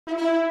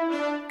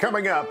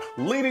Coming up,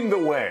 leading the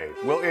way,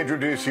 we'll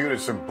introduce you to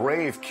some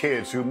brave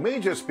kids who may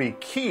just be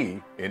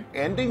key in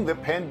ending the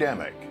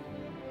pandemic.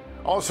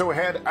 Also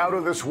ahead, out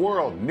of this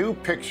world, new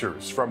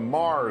pictures from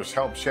Mars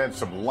help shed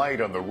some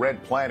light on the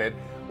red planet,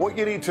 what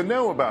you need to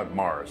know about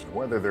Mars, and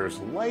whether there's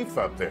life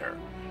up there.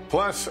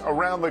 Plus,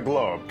 around the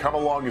globe, come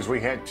along as we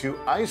head to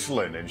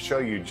Iceland and show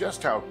you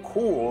just how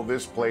cool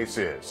this place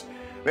is.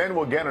 Then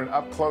we'll get an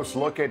up-close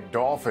look at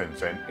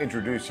dolphins and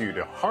introduce you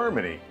to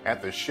Harmony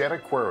at the Shed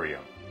Aquarium.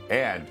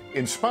 And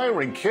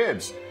inspiring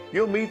kids,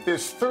 you'll meet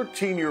this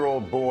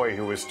 13-year-old boy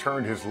who has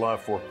turned his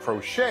love for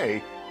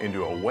crochet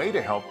into a way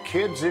to help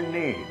kids in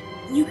need.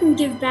 You can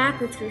give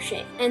back with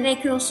crochet, and they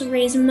can also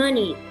raise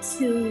money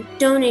to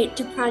donate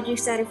to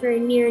projects that are very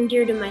near and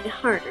dear to my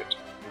heart.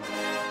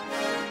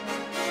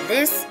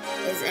 This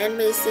is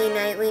NBC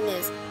Nightly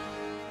News,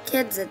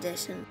 Kids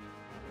Edition.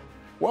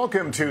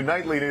 Welcome to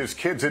Nightly News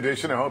Kids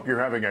Edition. I hope you're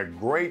having a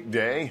great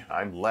day.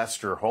 I'm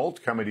Lester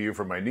Holt, coming to you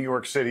from my New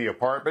York City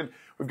apartment.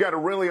 We've got a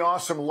really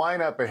awesome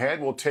lineup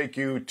ahead. We'll take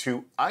you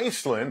to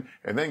Iceland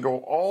and then go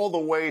all the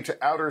way to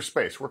outer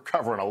space. We're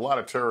covering a lot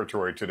of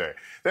territory today.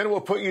 Then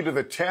we'll put you to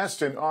the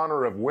test in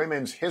honor of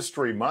Women's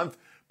History Month.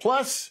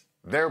 Plus,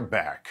 they're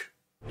back.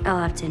 I'll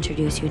have to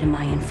introduce you to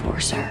my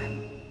enforcer.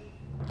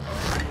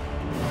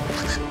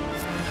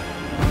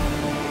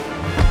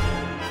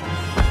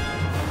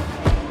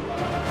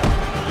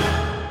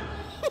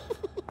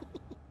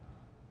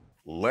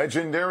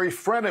 Legendary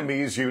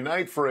frenemies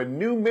unite for a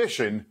new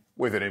mission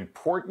with an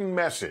important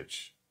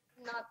message.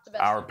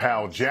 Our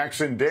pal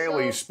Jackson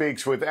Daly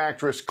speaks with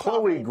actress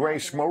Chloe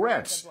Grace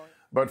Moretz.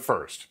 But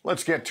first,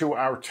 let's get to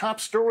our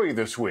top story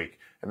this week,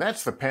 and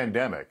that's the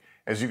pandemic.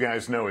 As you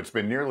guys know, it's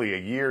been nearly a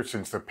year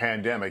since the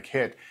pandemic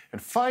hit,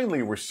 and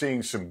finally we're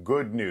seeing some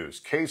good news.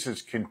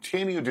 Cases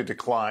continue to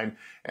decline,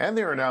 and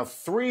there are now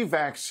 3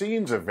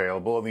 vaccines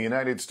available in the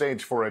United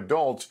States for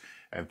adults,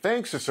 and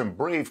thanks to some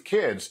brave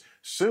kids,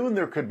 soon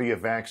there could be a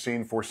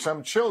vaccine for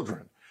some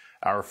children.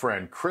 Our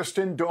friend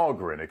Kristen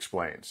Dahlgren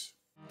explains.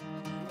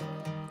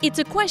 It's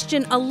a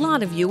question a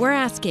lot of you are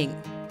asking.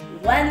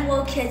 When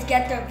will kids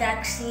get their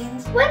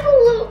vaccines? When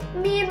will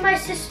me and my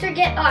sister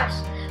get ours?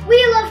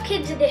 We love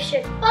Kids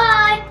Edition.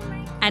 Bye!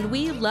 And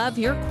we love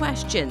your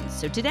questions.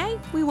 So today,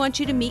 we want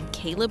you to meet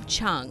Caleb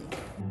Chung.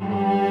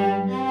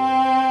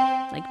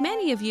 Like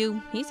many of you,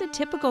 he's a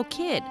typical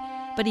kid,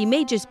 but he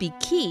may just be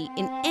key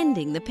in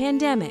ending the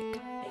pandemic.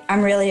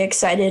 I'm really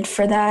excited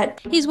for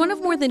that. He's one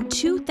of more than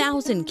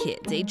 2,000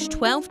 kids aged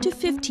 12 to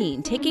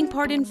 15 taking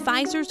part in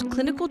Pfizer's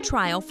clinical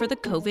trial for the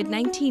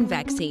COVID-19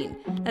 vaccine.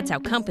 That's how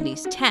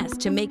companies test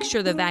to make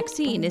sure the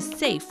vaccine is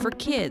safe for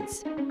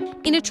kids.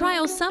 In a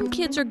trial, some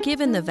kids are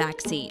given the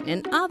vaccine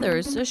and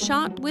others a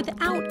shot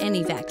without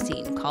any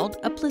vaccine called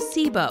a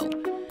placebo.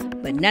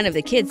 But none of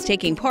the kids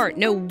taking part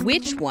know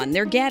which one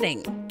they're getting.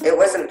 It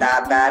wasn't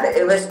that bad.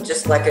 It was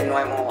just like a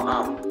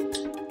normal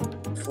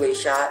flu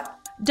shot.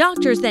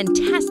 Doctors then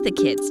test the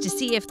kids to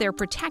see if they're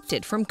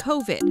protected from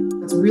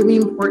COVID. It's really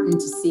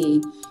important to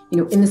see,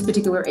 in this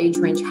particular age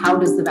range, how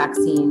does the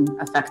vaccine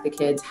affect the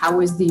kids? How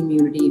is the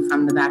immunity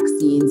from the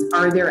vaccines?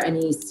 Are there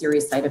any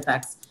serious side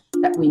effects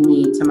that we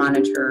need to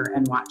monitor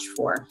and watch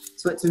for?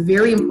 So it's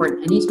very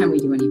important anytime we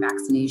do any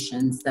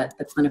vaccinations that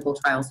the clinical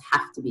trials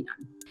have to be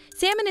done.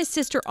 Sam and his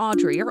sister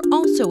Audrey are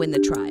also in the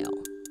trial.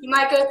 You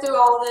might go through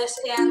all this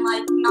and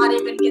not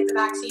even get the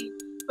vaccine.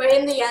 But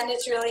in the end,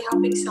 it's really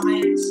helping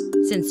science.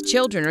 Since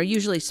children are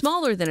usually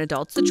smaller than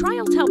adults, the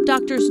trials help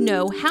doctors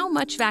know how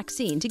much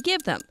vaccine to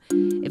give them.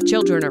 If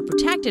children are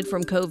protected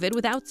from COVID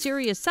without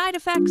serious side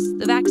effects,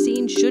 the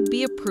vaccine should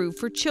be approved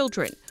for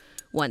children.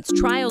 Once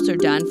trials are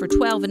done for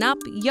 12 and up,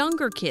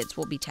 younger kids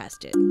will be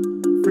tested.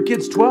 For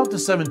kids 12 to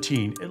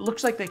 17, it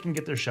looks like they can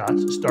get their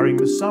shots starting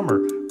this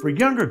summer. For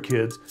younger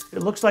kids,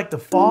 it looks like the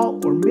fall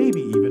or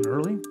maybe even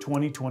early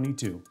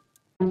 2022.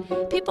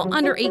 People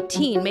under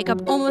 18 make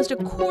up almost a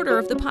quarter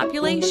of the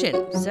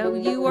population, so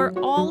you are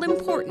all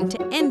important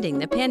to ending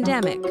the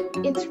pandemic.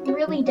 It's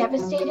really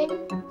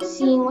devastating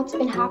seeing what's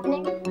been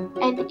happening,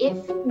 and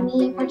if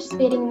me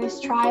participating in this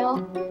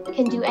trial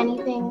can do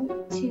anything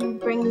to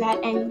bring that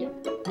end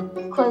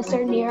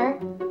closer, nearer,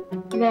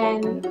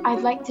 then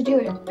I'd like to do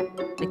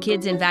it. The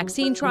kids in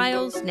vaccine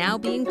trials now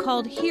being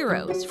called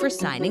heroes for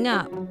signing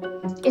up.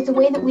 It's a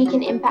way that we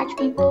can impact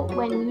people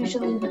when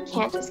usually we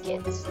can't as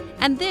kids.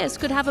 And this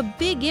could have a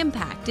big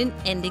impact in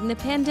ending the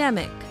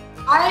pandemic.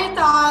 I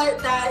thought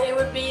that it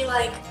would be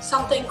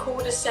something cool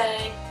to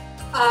say,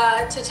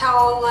 to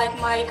tell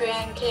my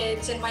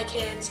grandkids and my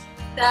kids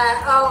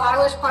that, I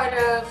was part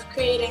of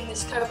creating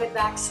this COVID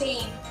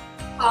vaccine,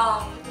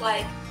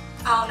 I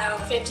don't know,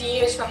 50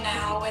 years from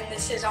now when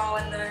this is all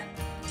in the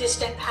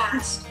distant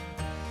past.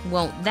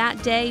 Won't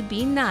that day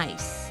be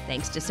nice,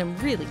 thanks to some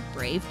really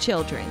brave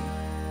children.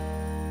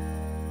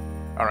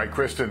 All right,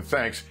 Kristen,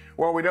 thanks.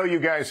 Well, we know you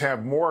guys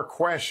have more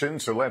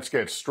questions, so let's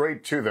get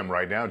straight to them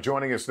right now.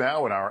 Joining us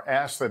now in our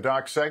Ask the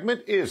Doc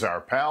segment is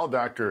our pal,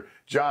 Dr.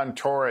 John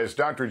Torres.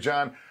 Dr.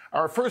 John,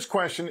 our first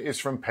question is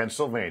from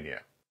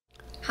Pennsylvania.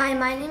 Hi,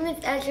 my name is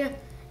Ezra,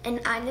 and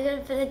I live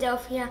in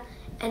Philadelphia,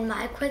 And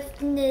my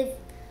question is,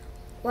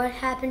 what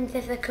happens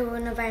if the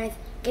coronavirus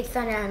gets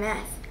on our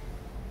mask?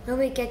 When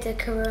we get the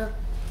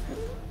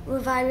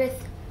coronavirus?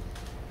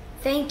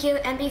 Thank you.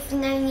 NBC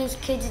News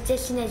Kids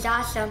Edition is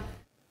awesome.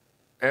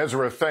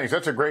 Ezra, thanks.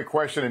 That's a great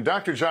question. And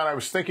Dr. John, I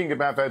was thinking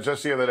about that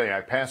just the other day.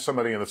 I passed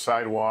somebody on the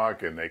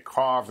sidewalk and they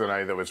coughed and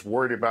I was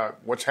worried about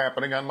what's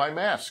happening on my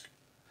mask.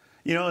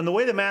 You know, and the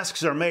way the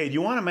masks are made,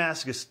 you want a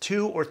mask that's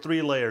 2 or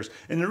 3 layers.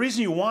 And the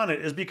reason you want it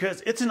is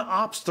because it's an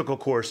obstacle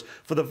course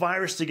for the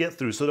virus to get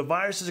through. So the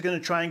virus is going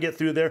to try and get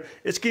through there.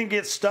 It's going to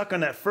get stuck on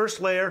that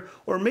first layer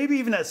or maybe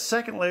even that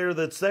second layer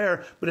that's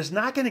there, but it's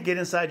not going to get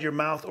inside your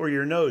mouth or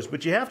your nose.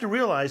 But you have to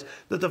realize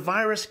that the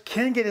virus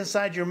can get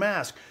inside your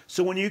mask.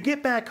 So when you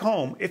get back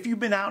home, if you've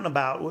been out and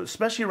about,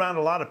 especially around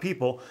a lot of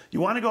people,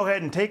 you want to go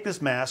ahead and take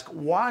this mask,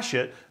 wash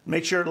it,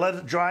 make sure let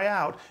it dry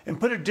out,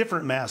 and put a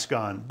different mask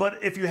on. But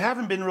if you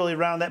haven't been really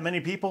around that many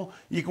people,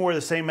 you can wear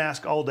the same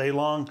mask all day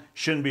long.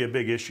 Shouldn't be a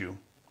big issue.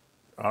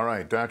 All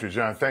right, Dr.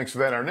 John, thanks for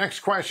that. Our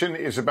next question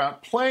is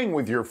about playing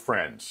with your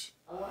friends.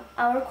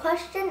 Our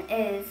question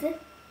is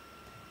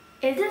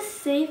it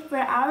safe for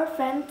our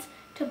friends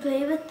to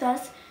play with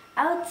us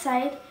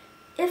outside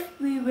if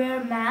we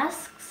wear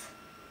masks?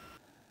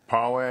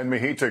 Paula and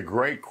Mahita,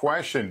 great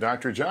question.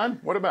 Dr. John,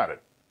 what about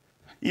it?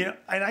 You know,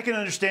 and I can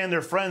understand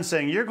their friends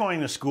saying, you're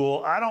going to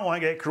school, I don't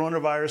want to get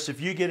coronavirus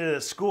if you get it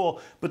at school,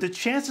 but the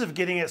chances of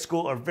getting it at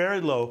school are very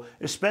low,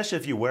 especially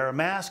if you wear a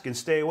mask and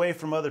stay away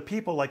from other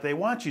people like they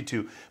want you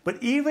to.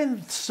 But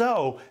even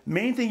so,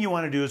 main thing you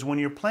want to do is when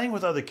you're playing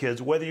with other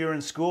kids, whether you're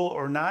in school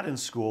or not in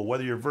school,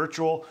 whether you're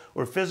virtual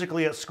or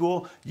physically at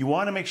school, you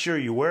want to make sure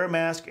you wear a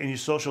mask and you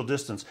social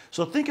distance.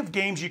 So think of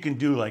games you can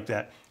do like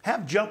that.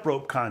 Have jump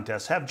rope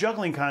contests, have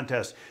juggling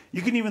contests.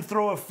 You can even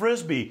throw a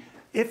Frisbee.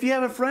 If you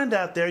have a friend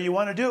out there you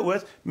want to do it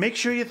with, make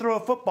sure you throw a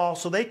football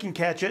so they can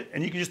catch it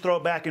and you can just throw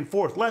it back and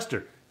forth.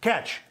 Lester,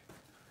 catch.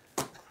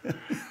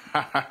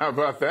 How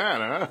about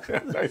that, huh?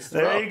 Nice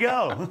there you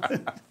go.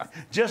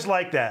 Just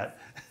like that.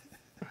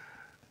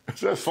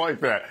 Just like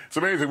that. It's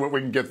amazing what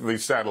we can get to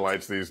these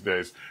satellites these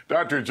days.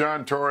 Dr.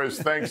 John Torres,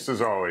 thanks as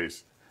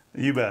always.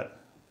 You bet.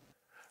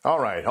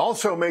 All right.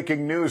 Also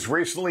making news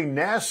recently,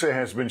 NASA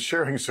has been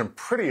sharing some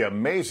pretty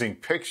amazing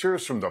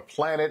pictures from the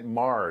planet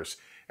Mars.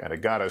 And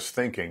it got us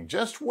thinking,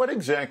 just what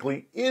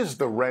exactly is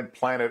the red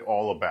planet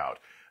all about?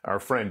 Our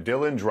friend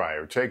Dylan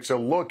Dreyer takes a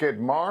look at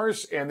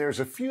Mars, and there's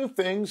a few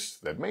things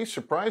that may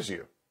surprise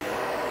you.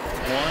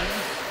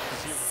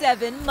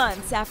 7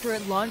 months after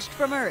it launched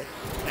from Earth.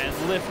 And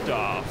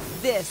liftoff.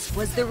 This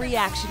was the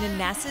reaction in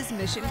NASA's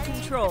Mission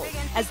Control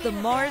as the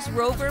Mars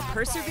rover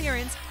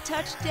Perseverance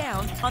touched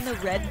down on the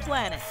red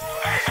planet.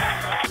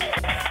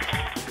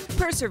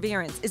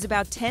 Perseverance is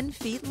about 10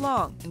 feet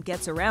long and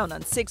gets around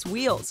on 6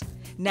 wheels.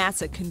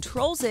 NASA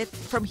controls it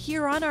from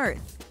here on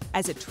Earth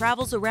as it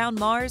travels around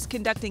Mars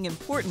conducting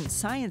important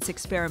science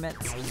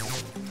experiments.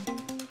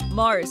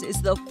 Mars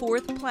is the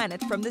 4th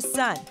planet from the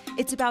Sun.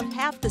 It's about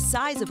half the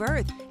size of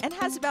Earth and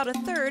has about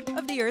 1/3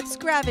 of the Earth's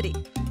gravity.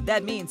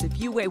 That means if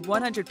you weigh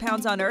 100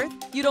 pounds on Earth,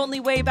 you'd only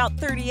weigh about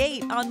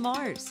 38 on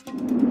Mars.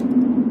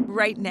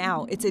 Right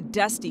now, it's a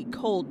dusty,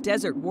 cold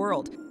desert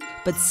world,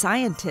 but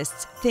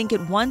scientists think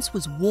it once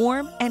was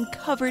warm and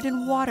covered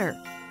in water.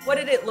 What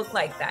did it look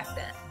like back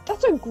then?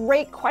 That's a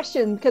great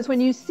question, because when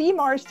you see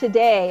Mars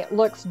today, it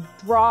looks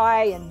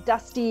dry and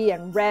dusty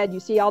and red. You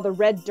see all the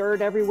red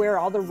dirt everywhere,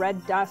 all the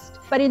red dust.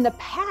 But in the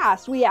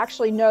past, we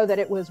actually know that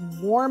it was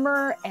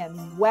warmer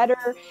and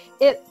wetter.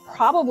 It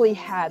probably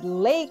had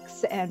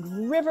lakes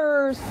and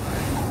rivers.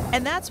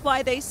 And that's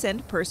why they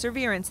send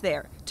Perseverance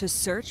there, to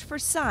search for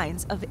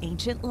signs of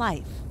ancient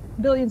life.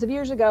 Billions of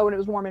years ago, when it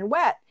was warm and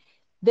wet,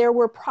 there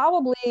were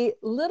probably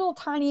little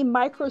tiny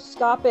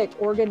microscopic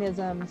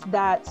organisms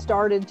that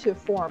started to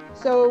form.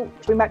 So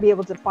we might be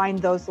able to find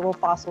those little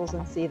fossils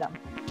and see them.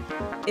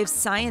 If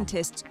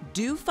scientists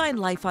do find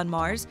life on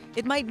Mars,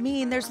 it might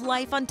mean there's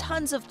life on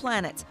tons of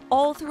planets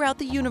all throughout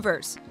the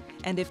universe.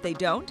 And if they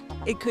don't,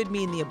 it could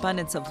mean the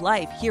abundance of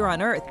life here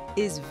on Earth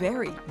is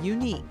very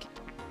unique.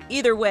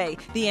 Either way,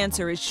 the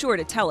answer is sure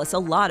to tell us a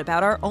lot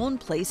about our own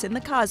place in the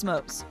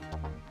cosmos.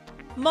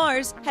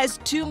 Mars has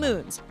 2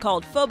 moons,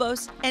 called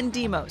Phobos and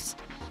Deimos.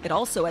 It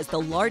also has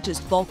the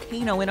largest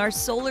volcano in our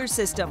solar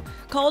system,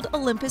 called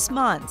Olympus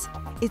Mons.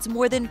 It's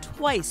more than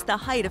twice the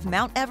height of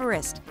Mount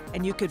Everest,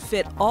 and you could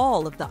fit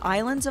all of the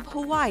islands of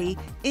Hawaii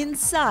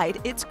inside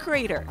its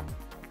crater.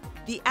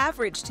 The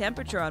average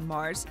temperature on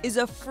Mars is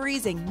a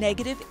freezing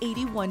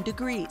 -81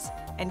 degrees.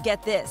 And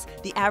get this,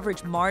 the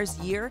average Mars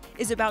year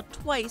is about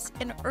twice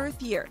an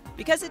Earth year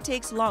because it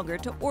takes longer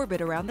to orbit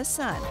around the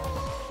sun.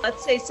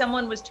 Let's say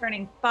someone was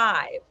turning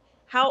 5.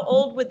 How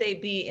old would they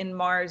be in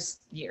Mars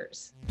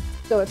years?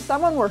 So if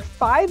someone were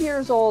 5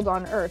 years old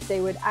on Earth, they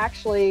would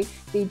actually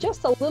be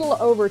just a little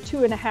over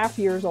 2.5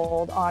 years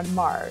old on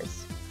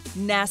Mars.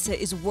 NASA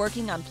is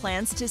working on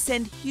plans to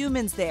send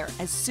humans there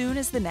as soon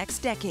as the next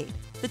decade,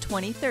 the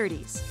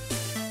 2030s.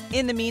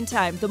 In the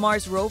meantime, the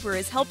Mars rover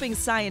is helping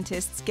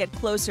scientists get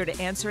closer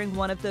to answering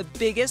one of the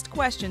biggest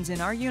questions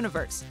in our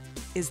universe.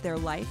 Is there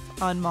life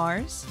on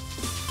Mars?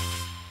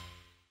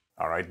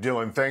 All right,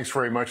 Dylan, thanks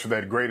very much for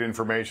that great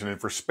information. And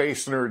for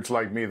space nerds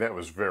like me, that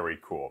was very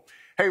cool.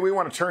 Hey, we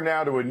want to turn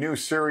now to a new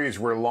series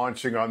we're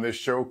launching on this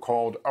show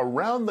called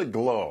Around the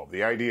Globe.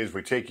 The idea is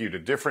we take you to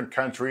different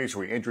countries,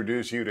 we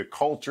introduce you to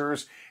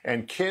cultures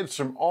and kids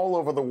from all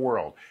over the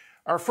world.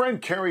 Our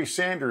friend Carrie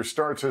Sanders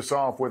starts us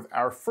off with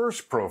our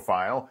first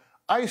profile,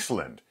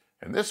 Iceland.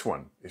 And this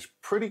one is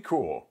pretty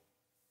cool.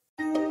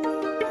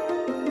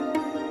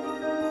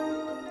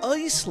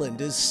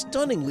 Iceland is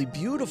stunningly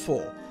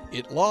beautiful.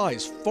 It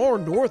lies far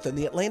north in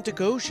the Atlantic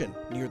Ocean,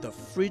 near the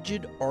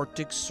frigid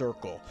Arctic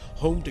Circle,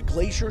 home to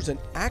glaciers and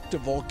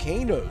active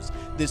volcanoes.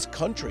 This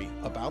country,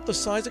 about the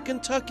size of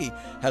Kentucky,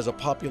 has a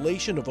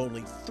population of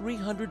only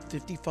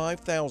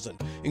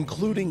 355,000,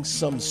 including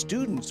some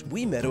students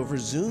we met over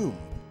Zoom.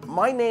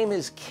 My name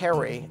is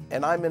Kerry,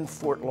 and I'm in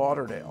Fort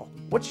Lauderdale.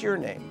 What's your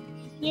name?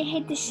 Jag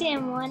heter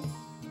Simon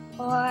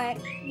och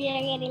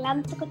jag I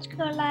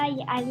Landakotsskola,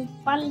 jag är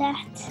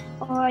ballet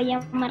och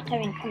jag markar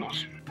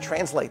vinkoners.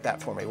 Translate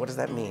that for me. What does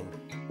that mean?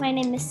 My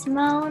name is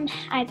Simone.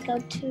 I go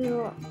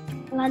to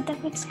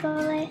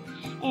Landakotsskola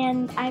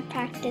and I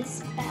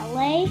practice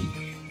ballet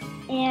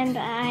and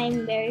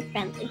I'm very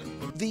friendly.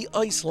 The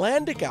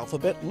Icelandic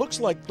alphabet looks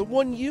like the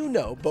one you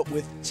know, but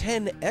with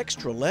 10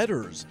 extra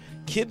letters.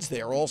 Kids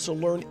there also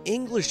learn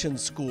English in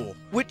school,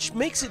 which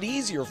makes it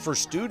easier for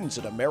students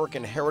at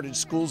American Heritage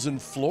Schools in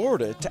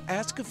Florida to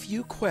ask a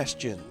few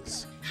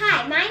questions.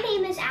 Hi, my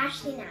name is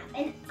Ashley Knapp,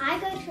 and I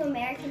go to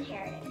American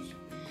Heritage.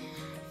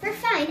 For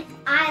fun,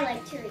 I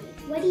like to read.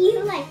 What do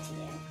you like to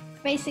do?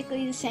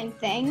 Basically the same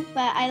thing,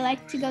 but I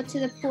like to go to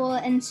the pool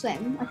and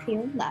swim a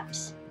few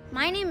laps.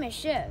 My name is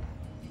Shiv.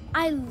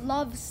 I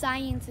love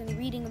science and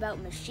reading about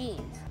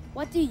machines.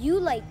 What do you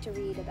like to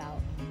read about?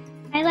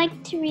 I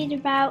like to read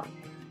about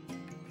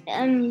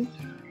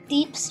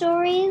deep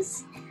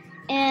stories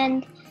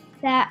and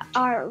that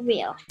are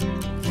real.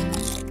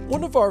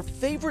 One of our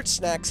favorite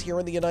snacks here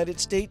in the United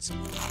States,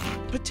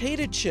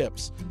 potato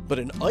chips. But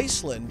in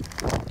Iceland,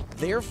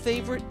 their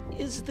favorite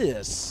is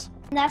this.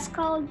 That's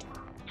called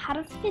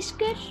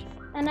harðfiskur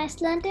in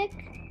Icelandic.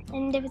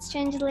 And if it's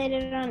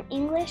translated on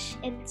English,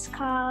 it's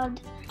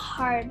called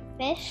hard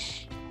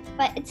fish.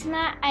 But it's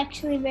not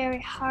actually very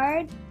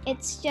hard.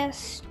 It's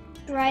just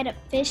dried up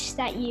fish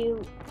that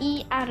you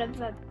eat out of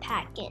a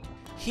packet.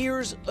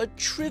 Here's a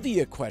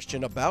trivia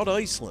question about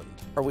Iceland.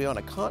 Are we on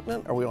a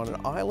continent? Are we on an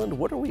island?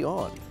 What are we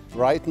on?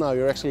 Right now,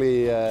 you're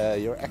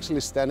actually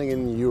standing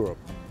in Europe.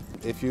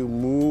 If you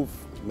move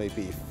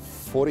maybe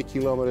 40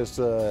 kilometers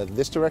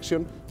this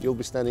direction, you'll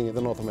be standing in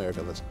North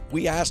America.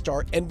 We asked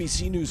our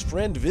NBC News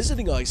friend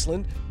visiting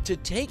Iceland to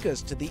take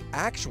us to the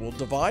actual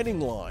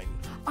dividing line.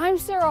 I'm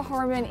Sarah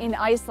Harmon in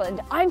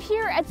Iceland. I'm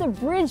here at the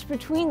bridge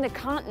between the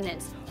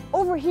continents.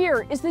 Over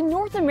here is the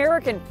North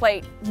American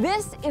plate.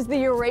 This is the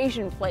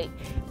Eurasian plate.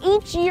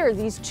 Each year,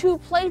 these two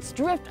plates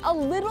drift a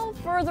little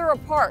further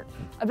apart,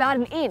 about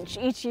an inch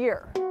each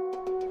year.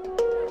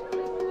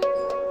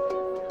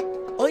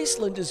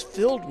 Iceland is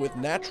filled with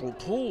natural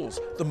pools,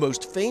 the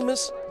most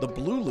famous, the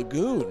Blue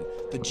Lagoon.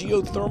 The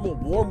geothermal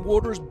warm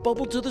waters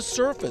bubble to the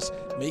surface,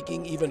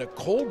 making even a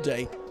cold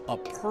day a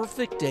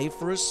perfect day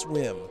for a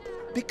swim.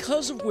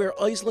 Because of where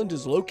Iceland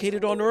is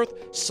located on Earth,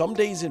 some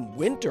days in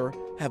winter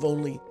have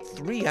only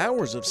 3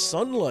 hours of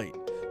sunlight.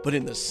 But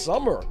in the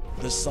summer,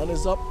 the sun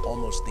is up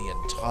almost the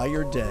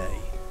entire day.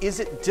 Is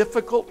it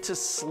difficult to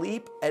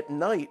sleep at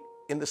night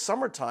in the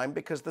summertime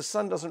because the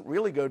sun doesn't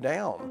really go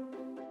down?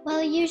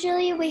 Well,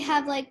 usually we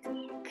have like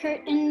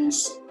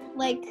curtains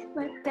like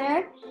right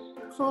there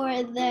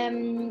for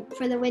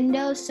the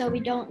windows, so we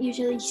don't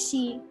usually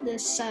see the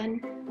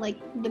sun, like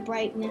the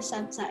brightness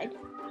outside.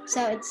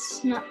 So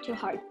it's not too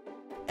hard.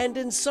 And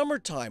in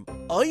summertime,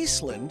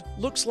 Iceland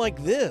looks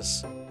like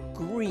this,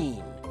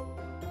 green.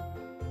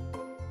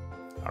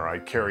 All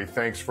right, Carrie,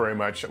 thanks very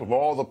much. Of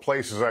all the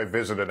places I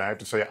visited, I have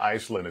to say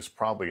Iceland is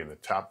probably in the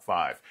top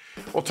 5.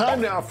 Well,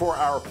 time now for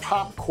our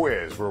pop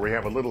quiz, where we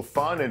have a little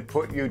fun and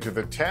put you to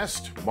the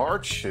test.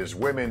 March is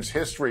Women's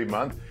History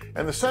Month,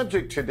 and the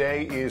subject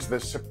today is the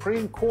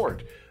Supreme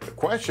Court. The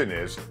question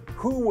is,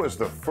 who was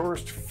the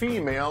first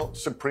female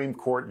Supreme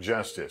Court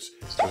justice?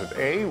 Was it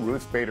A,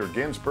 Ruth Bader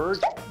Ginsburg,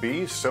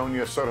 B,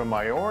 Sonia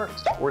Sotomayor,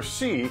 or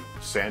C,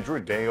 Sandra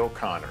Day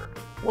O'Connor?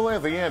 We'll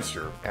have the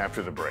answer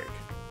after the break.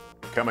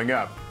 Coming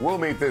up, we'll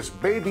meet this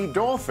baby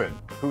dolphin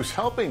who's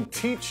helping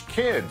teach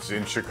kids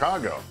in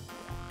Chicago.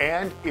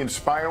 And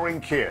inspiring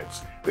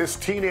kids. This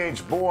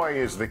teenage boy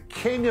is the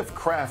king of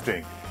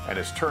crafting and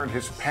has turned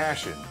his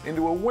passion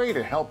into a way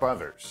to help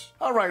others.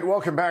 All right,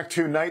 welcome back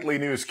to Nightly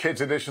News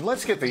Kids Edition.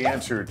 Let's get the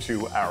answer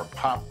to our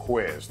pop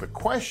quiz. The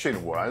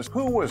question was,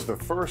 who was the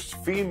first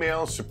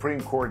female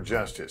Supreme Court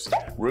justice?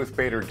 Ruth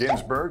Bader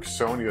Ginsburg,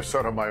 Sonia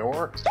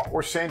Sotomayor,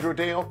 or Sandra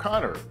Day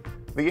O'Connor?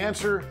 The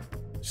answer,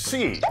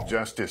 C.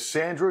 Justice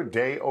Sandra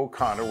Day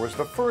O'Connor was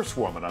the first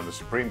woman on the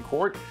Supreme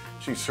Court.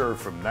 She served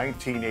from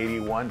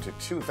 1981 to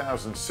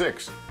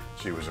 2006.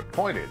 She was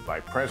appointed by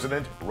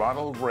President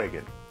Ronald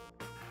Reagan.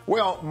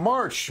 Well,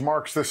 March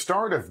marks the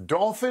start of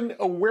Dolphin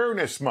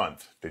Awareness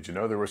Month. Did you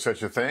know there was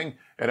such a thing?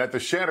 And at the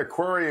Shedd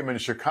Aquarium in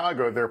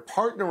Chicago, they're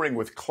partnering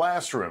with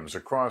classrooms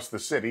across the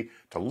city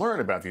to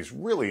learn about these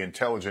really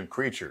intelligent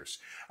creatures.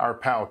 Our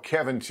pal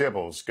Kevin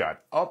Tibbles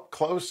got up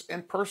close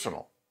and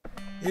personal.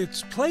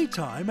 It's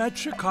playtime at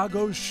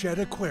Chicago's Shedd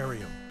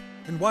Aquarium.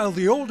 And while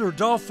the older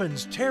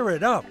dolphins tear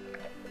it up,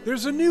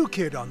 there's a new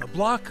kid on the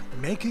block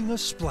making a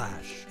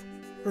splash.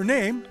 Her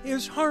name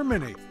is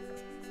Harmony.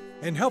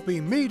 And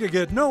helping me to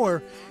get to know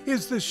her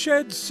is the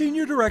Shedd's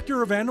Senior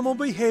Director of Animal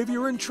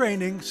Behavior and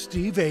Training,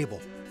 Steve Abel.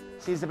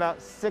 She's about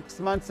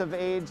 6 months of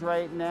age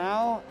right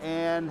now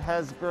and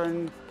has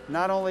been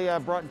not only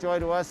brought joy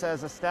to us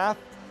as a staff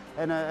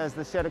and as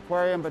the Shedd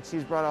Aquarium, but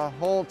she's brought a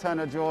whole ton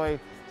of joy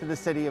to the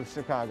city of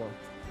Chicago.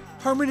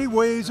 Harmony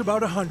weighs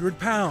about 100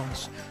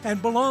 pounds and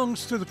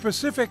belongs to the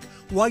Pacific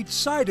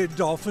white-sided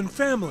dolphin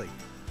family,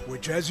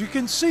 which, as you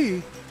can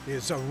see,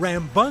 is a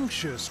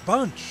rambunctious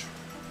bunch.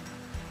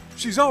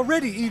 She's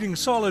already eating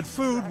solid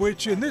food,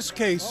 which in this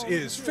case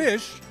is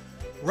fish,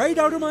 right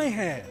out of my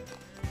hand.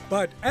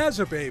 But as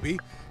a baby,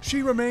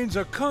 she remains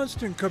a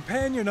constant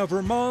companion of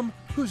her mom,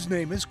 whose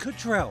name is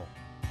Cottrell.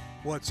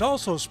 What's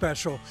also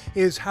special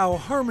is how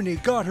Harmony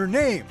got her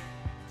name,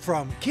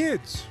 from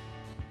kids.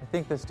 I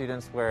think the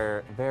students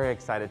were very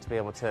excited to be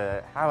able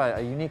to have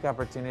a unique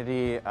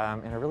opportunity in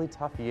a really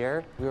tough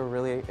year. We were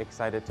really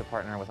excited to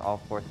partner with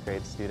all 4th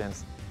grade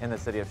students in the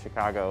city of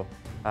Chicago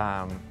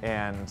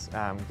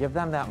and give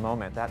them that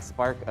moment, that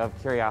spark of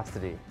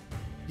curiosity.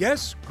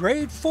 Yes,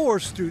 grade 4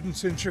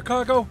 students in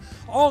Chicago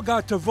all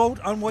got to vote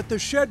on what the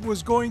Shedd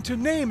was going to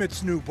name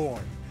its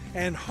newborn,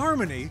 and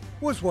Harmony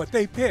was what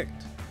they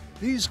picked.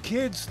 These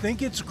kids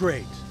think it's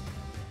great.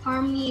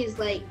 Harmony is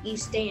like you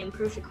stay in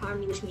perfect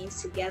harmony, which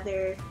means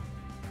together.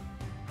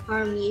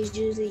 Harmony is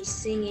usually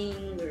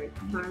singing, or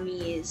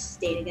harmony is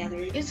stay together.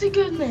 It's a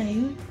good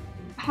name.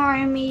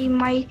 Harmony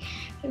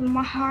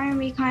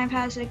kind of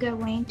has a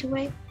good ring to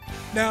it.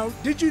 Now,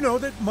 did you know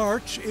that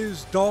March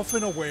is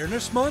Dolphin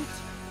Awareness Month?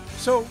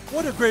 So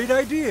what a great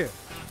idea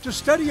to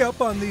study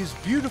up on these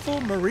beautiful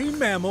marine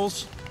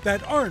mammals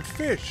that aren't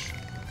fish.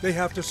 They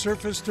have to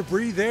surface to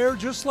breathe air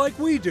just like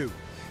we do.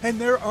 And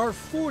there are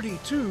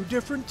 42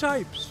 different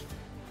types.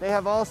 They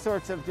have all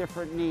sorts of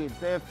different needs.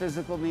 They have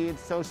physical needs,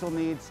 social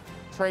needs,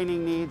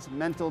 training needs,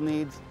 mental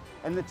needs.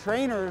 And the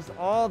trainers,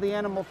 all the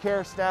animal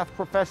care staff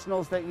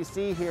professionals that you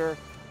see here,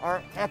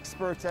 are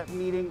experts at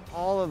meeting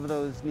all of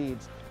those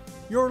needs.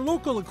 Your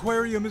local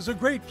aquarium is a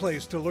great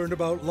place to learn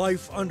about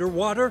life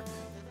underwater.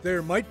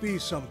 There might be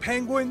some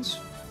penguins,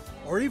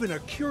 or even a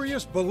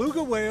curious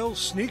beluga whale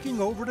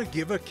sneaking over to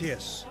give a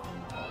kiss.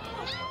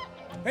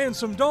 And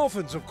some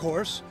dolphins, of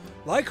course,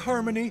 like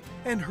Harmony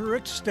and her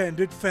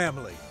extended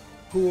family,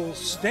 who will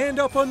stand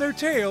up on their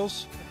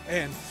tails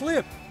and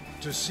flip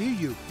to see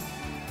you.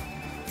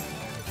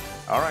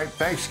 All right,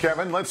 thanks,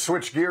 Kevin. Let's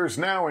switch gears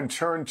now and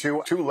turn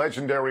to two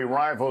legendary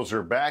rivals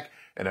are back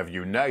and have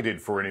united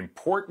for an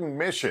important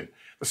mission.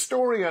 The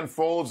story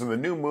unfolds in the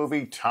new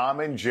movie Tom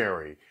and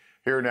Jerry.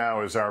 Here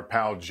now is our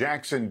pal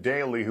Jackson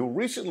Daly, who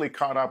recently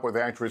caught up with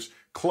actress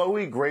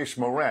Chloe Grace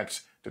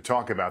Moretz to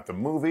talk about the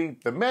movie,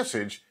 the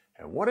message,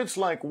 and what it's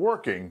like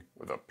working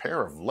with a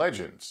pair of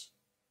legends.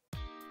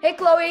 Hey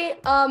Chloe,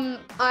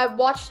 I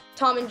watched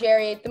Tom and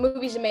Jerry. The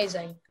movie's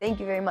amazing. Thank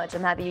you very much.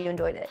 I'm happy you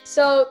enjoyed it.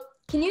 So,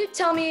 can you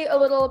tell me a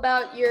little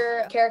about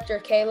your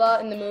character Kayla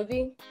in the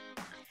movie?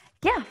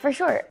 Yeah, for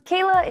sure.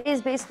 Kayla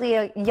is basically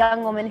a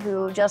young woman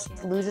who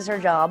just loses her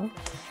job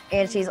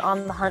and she's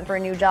on the hunt for a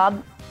new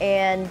job,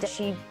 and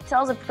she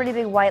tells a pretty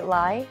big white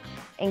lie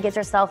and gets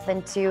herself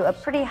into a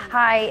pretty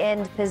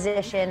high-end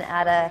position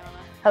at a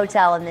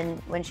hotel, and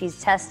then when she's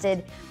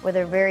tested with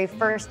her very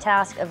first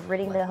task of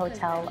ridding the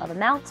hotel of a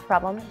mouse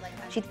problem,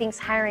 she thinks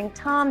hiring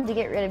Tom to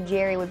get rid of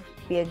Jerry would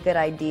be a good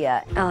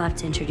idea. I'll have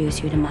to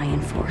introduce you to my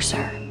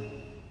enforcer.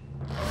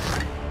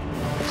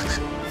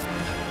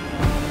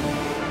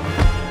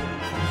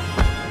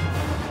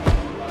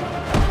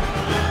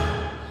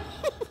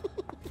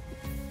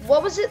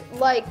 What was it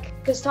like,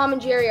 because Tom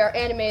and Jerry are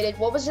animated,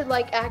 what was it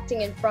like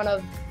acting in front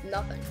of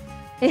nothing?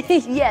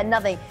 Yeah,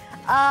 nothing.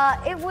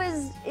 It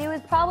was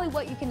probably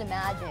what you can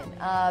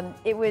imagine.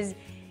 It was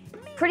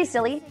pretty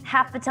silly.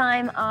 Half the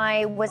time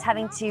I was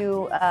having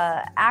to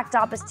act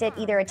opposite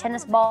either a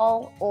tennis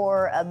ball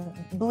or a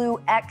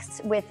blue X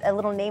with a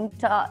little name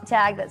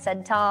tag that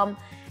said Tom.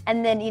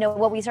 And then, you know,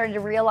 what we started to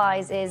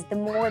realize is the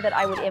more that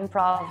I would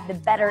improv, the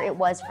better it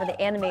was for the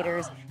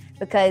animators,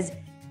 because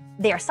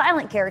they are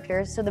silent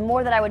characters. So the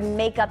more that I would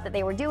make up that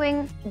they were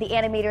doing, the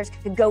animators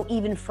could go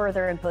even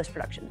further in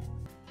post-production.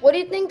 What do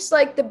you think's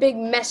like the big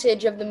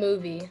message of the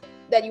movie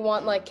that you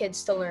want like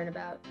kids to learn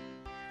about?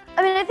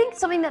 I mean, I think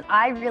something that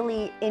I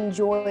really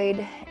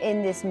enjoyed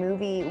in this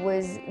movie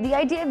was the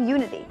idea of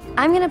unity.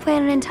 I'm gonna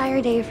plan an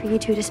entire day for you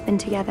two to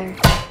spend together.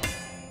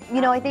 You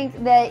know, I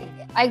think that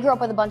I grew up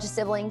with a bunch of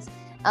siblings,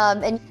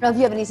 and I don't know if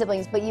you have any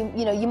siblings, but you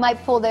know, you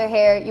might pull their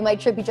hair, you might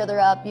trip each other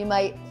up, you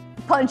might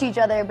punch each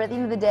other, but at the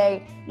end of the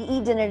day, you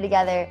eat dinner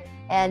together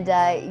and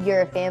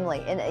you're a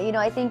family. And you know,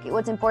 I think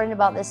what's important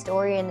about this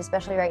story, and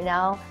especially right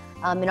now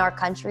in our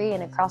country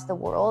and across the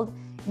world,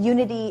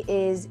 unity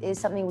is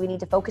something we need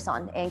to focus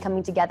on, and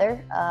coming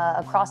together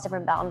across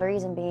different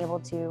boundaries and being able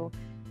to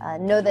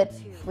know that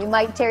we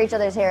might tear each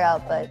other's hair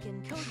out, but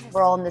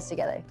we're all in this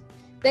together.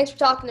 Thanks for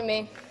talking to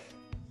me.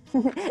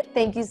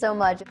 Thank you so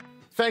much.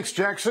 Thanks,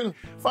 Jackson.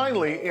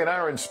 Finally, in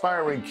our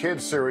Inspiring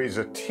Kids series,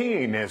 a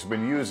teen has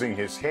been using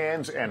his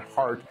hands and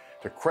heart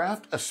to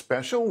craft a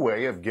special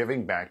way of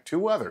giving back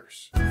to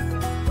others.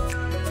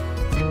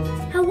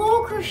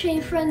 Hello,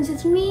 crochet friends.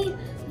 It's me,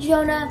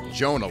 Jonah.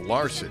 Jonah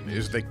Larson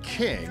is the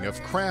king of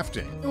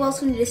crafting. You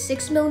also need a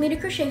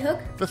 6mm crochet hook.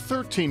 The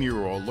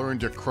 13-year-old learned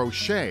to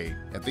crochet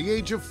at the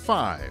age of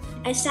 5.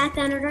 I sat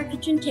down at our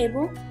kitchen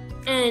table,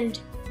 and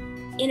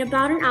in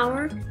about an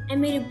hour, I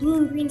made a blue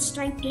and green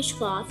striped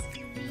dishcloth.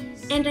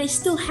 And I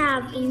still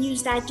have and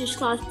use that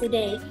dishcloth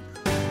today.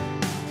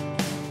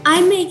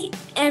 I make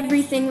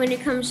everything when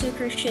it comes to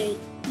crochet.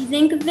 You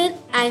think of it,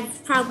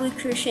 I've probably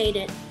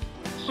crocheted it.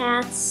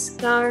 Hats,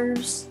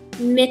 scarves,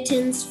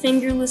 mittens,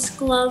 fingerless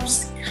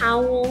gloves,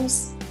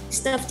 cowls,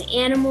 stuffed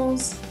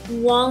animals,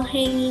 wall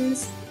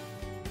hangings.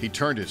 He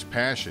turned his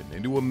passion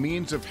into a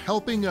means of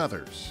helping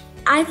others.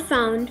 I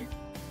found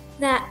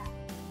that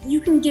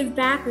you can give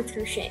back with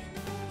crochet,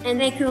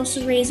 and I can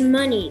also raise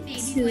money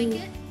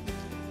to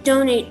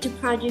donate to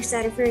projects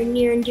that are very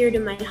near and dear to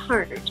my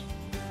heart.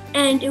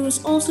 And it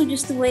was also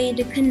just a way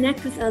to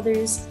connect with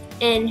others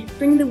and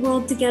bring the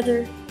world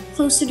together,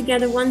 closer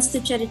together, one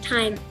stitch at a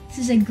time. This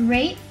is a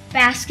great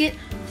basket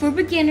for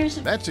beginners.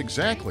 That's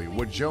exactly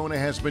what Jonah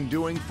has been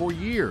doing for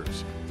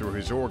years through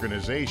his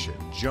organization,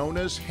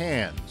 Jonah's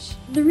Hands.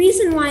 The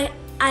reason why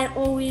I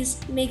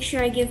always make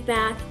sure I give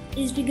back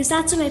is because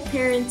that's what my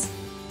parents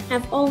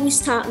have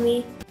always taught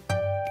me.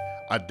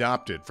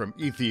 Adopted from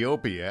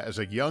Ethiopia as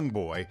a young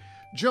boy,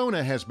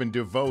 Jonah has been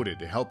devoted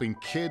to helping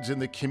kids in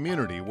the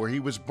community where he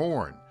was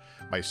born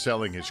by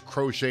selling his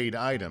crocheted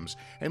items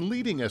and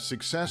leading a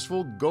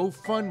successful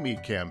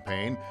GoFundMe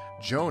campaign.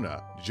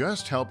 Jonah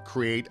just helped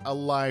create a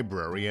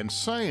library and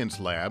science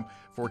lab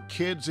for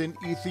kids in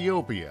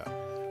Ethiopia,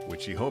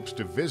 which he hopes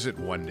to visit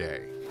one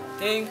day.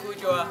 Thank you,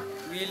 Joa.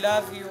 We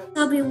love you.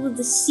 I'll be able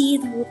to see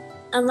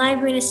a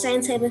library and a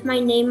science lab with my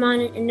name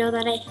on it and know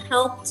that I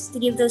helped to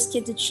give those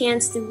kids a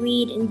chance to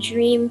read and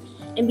dream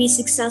and be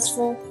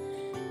successful.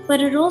 But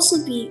it'll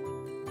also be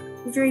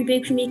very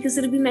big for me because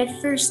it'll be my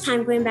first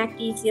time going back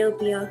to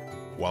Ethiopia.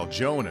 While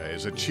Jonah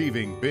is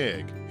achieving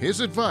big, his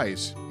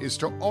advice is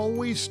to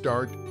always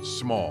start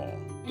small.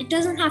 It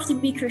doesn't have to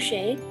be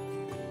crochet.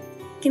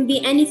 It can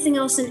be anything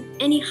else and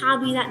any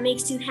hobby that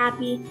makes you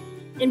happy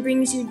and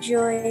brings you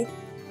joy.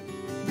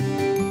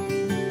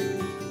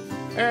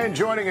 And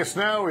joining us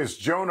now is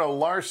Jonah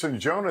Larson.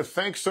 Jonah,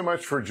 thanks so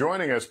much for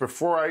joining us.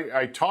 Before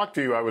I talked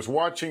to you, I was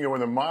watching you on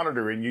the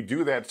monitor, and you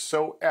do that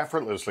so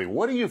effortlessly.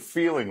 What are you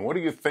feeling? What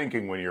are you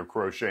thinking when you're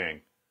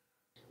crocheting?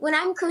 When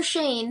I'm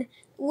crocheting,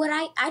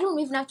 I don't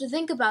even have to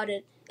think about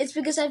it. It's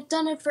because I've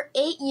done it for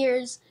 8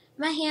 years.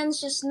 My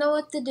hands just know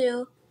what to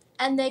do,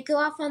 and they go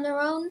off on their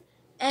own,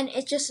 and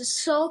it just is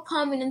so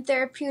calming and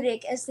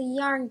therapeutic as the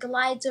yarn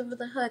glides over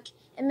the hook.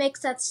 It makes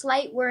that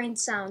slight whirring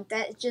sound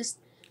that just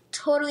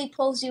totally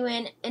pulls you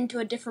into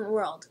a different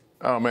world.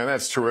 Oh man,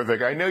 that's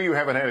terrific. I know you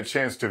haven't had a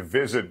chance to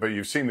visit, but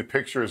you've seen the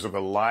pictures of the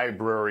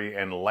library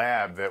and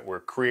lab that were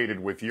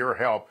created with your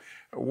help.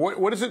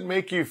 What does it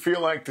make you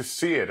feel like to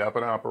see it up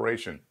in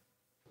operation?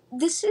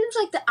 This seems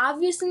like the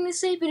obvious thing to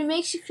say, but it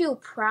makes you feel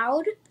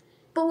proud.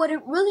 But what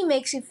it really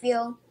makes you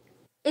feel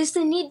is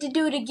the need to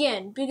do it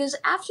again, because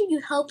after you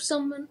help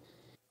someone,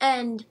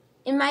 and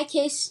in my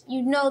case,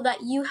 you know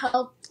that you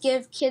helped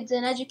give kids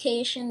an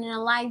education in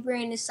a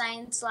library and a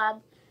science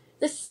lab,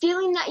 the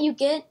feeling that you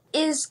get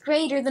is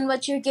greater than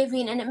what you're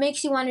giving, and it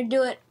makes you want to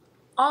do it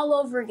all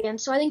over again.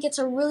 So I think it's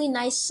a really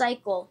nice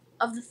cycle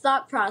of the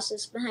thought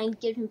process behind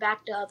giving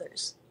back to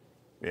others.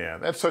 Yeah,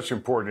 that's such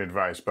important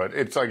advice. But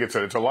it's like it's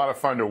a lot of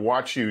fun to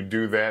watch you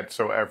do that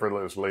so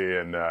effortlessly,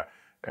 and I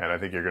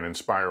think you're going to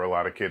inspire a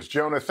lot of kids.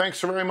 Jonah, thanks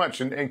so very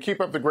much, and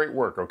keep up the great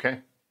work,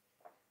 okay?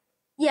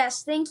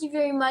 Yes, thank you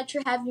very much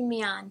for having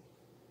me on.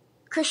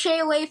 Crochet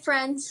away,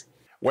 friends.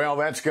 Well,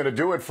 that's going to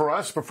do it for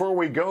us. Before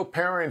we go,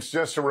 parents,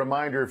 just a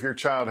reminder, if your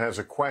child has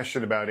a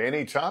question about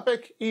any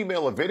topic,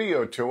 email a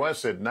video to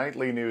us at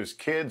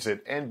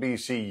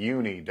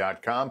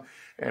nightlynewskids@nbcuni.com,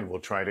 and we'll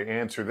try to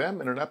answer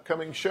them in an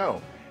upcoming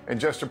show. And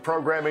just a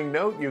programming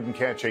note, you can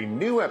catch a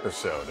new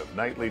episode of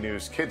Nightly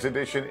News Kids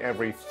Edition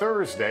every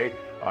Thursday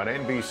on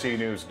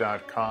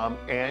NBCnews.com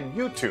and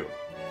YouTube.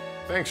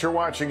 Thanks for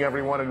watching,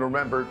 everyone, and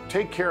remember,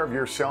 take care of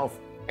yourself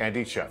and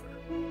each other.